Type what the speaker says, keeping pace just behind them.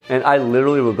And I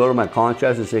literally would go to my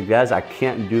contractors and say, guys, I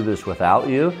can't do this without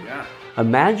you. Yeah.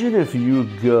 Imagine if you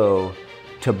go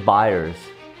to buyers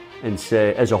and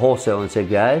say, as a wholesaler, and say,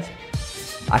 guys,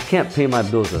 I can't pay my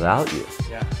bills without you.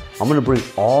 Yeah. I'm gonna bring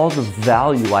all the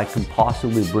value I can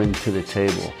possibly bring to the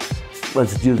table.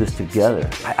 Let's do this together.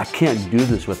 I can't do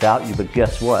this without you, but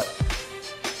guess what?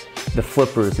 The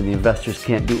flippers and the investors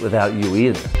can't do it without you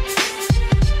either.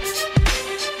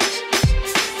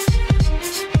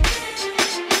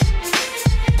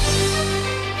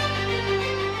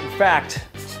 In fact,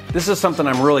 this is something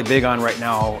I'm really big on right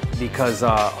now because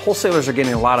wholesalers are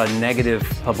getting a lot of negative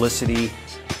publicity.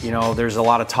 You know, there's a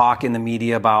lot of talk in the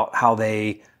media about how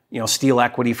they, steal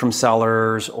equity from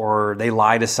sellers, or they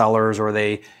lie to sellers, or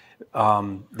they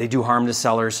do harm to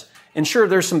sellers. And sure,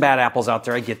 there's some bad apples out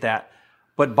there. I get that.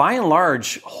 But by and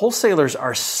large, wholesalers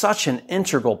are such an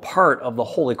integral part of the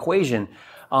whole equation.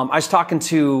 I was talking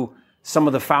to some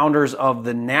of the founders of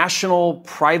the National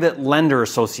Private Lender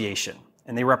Association,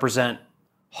 and they represent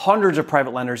hundreds of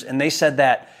private lenders, and they said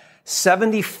that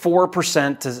 74 to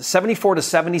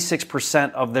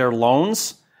 76% of their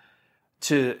loans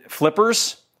to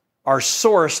flippers are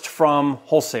sourced from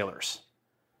wholesalers.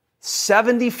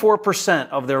 74%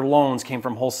 of their loans came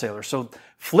from wholesalers. So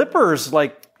flippers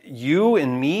like you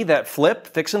and me that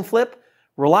fix and flip,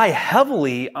 rely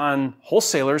heavily on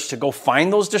wholesalers to go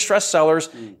find those distressed sellers,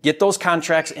 get those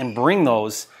contracts, and bring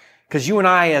those. Because you and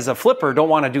I, as a flipper, don't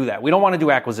want to do that. We don't want to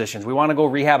do acquisitions. We want to go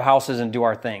rehab houses and do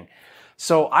our thing.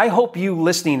 So I hope you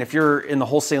listening, if you're in the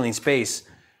wholesaling space,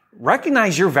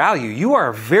 recognize your value. You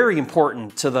are very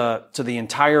important to the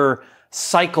entire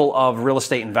cycle of real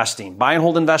estate investing. Buy and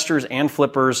hold investors and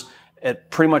flippers, it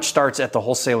pretty much starts at the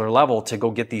wholesaler level to go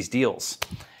get these deals.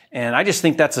 And I just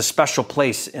think that's a special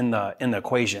place in the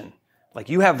equation. Like,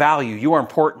 you have value, you are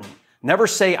important. Never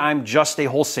say I'm just a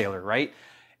wholesaler, right?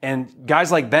 And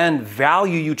guys like Ben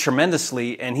value you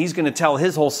tremendously, and he's going to tell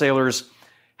his wholesalers,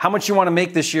 how much you want to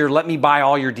make this year, let me buy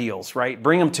all your deals, right?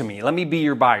 Bring them to me. Let me be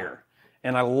your buyer.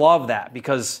 And I love that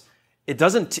because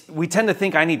we tend to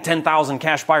think I need 10,000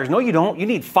 cash buyers. No, you don't. You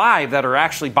need 5 that are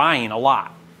actually buying a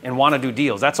lot and want to do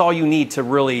deals. That's all you need to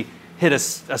really hit a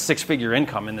 6-figure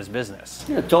income in this business.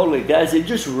 Yeah, totally. Guys, they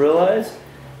just realize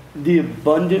the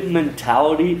abundant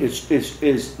mentality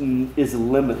is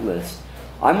limitless.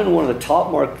 I'm in one of the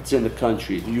top markets in the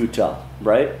country, Utah,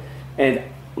 right? And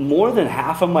more than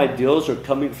half of my deals are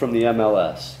coming from the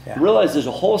MLS. Yeah. Realize as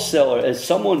a wholesaler, as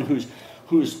someone who's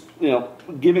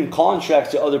giving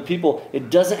contracts to other people, it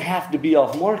doesn't have to be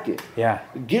off market. Yeah.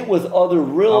 Get with other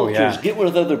realtors, get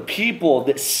with other people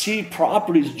that see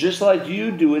properties just like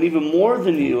you do and even more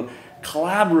than you.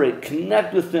 Collaborate,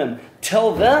 connect with them.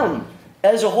 Tell them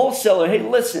as a wholesaler, hey,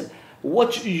 listen,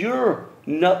 what's your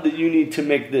nut that you need to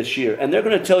make this year? And they're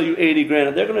going to tell you 80 grand,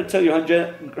 and they're going to tell you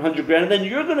 100 grand, and then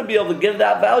you're going to be able to give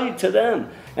that value to them.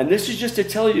 And this is just to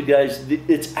tell you guys,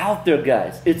 it's out there,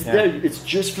 guys. It's there. It's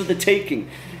just for the taking.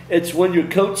 It's when your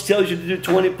coach tells you to do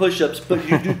 20 push-ups, but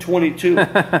you do 22,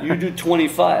 you do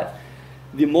 25.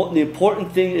 The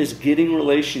important thing is getting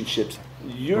relationships.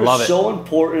 You're so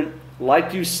important.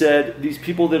 Like you said, these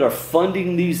people that are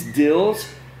funding these deals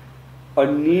are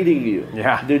needing you.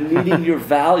 Yeah. They're needing your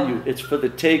value. It's for the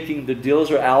taking. The deals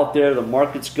are out there. The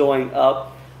market's going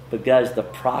up. But guys, the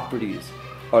properties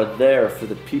are there for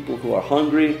the people who are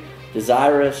hungry,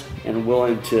 desirous, and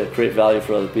willing to create value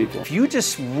for other people. If you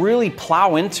just really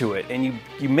plow into it and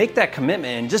you make that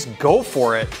commitment and just go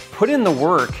for it, put in the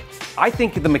work, I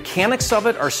think the mechanics of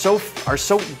it are so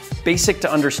basic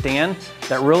to understand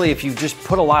that really if you just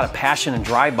put a lot of passion and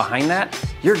drive behind that,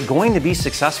 you're going to be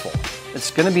successful. It's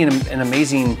going to be an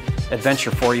amazing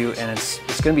adventure for you, and it's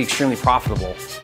going to be extremely profitable.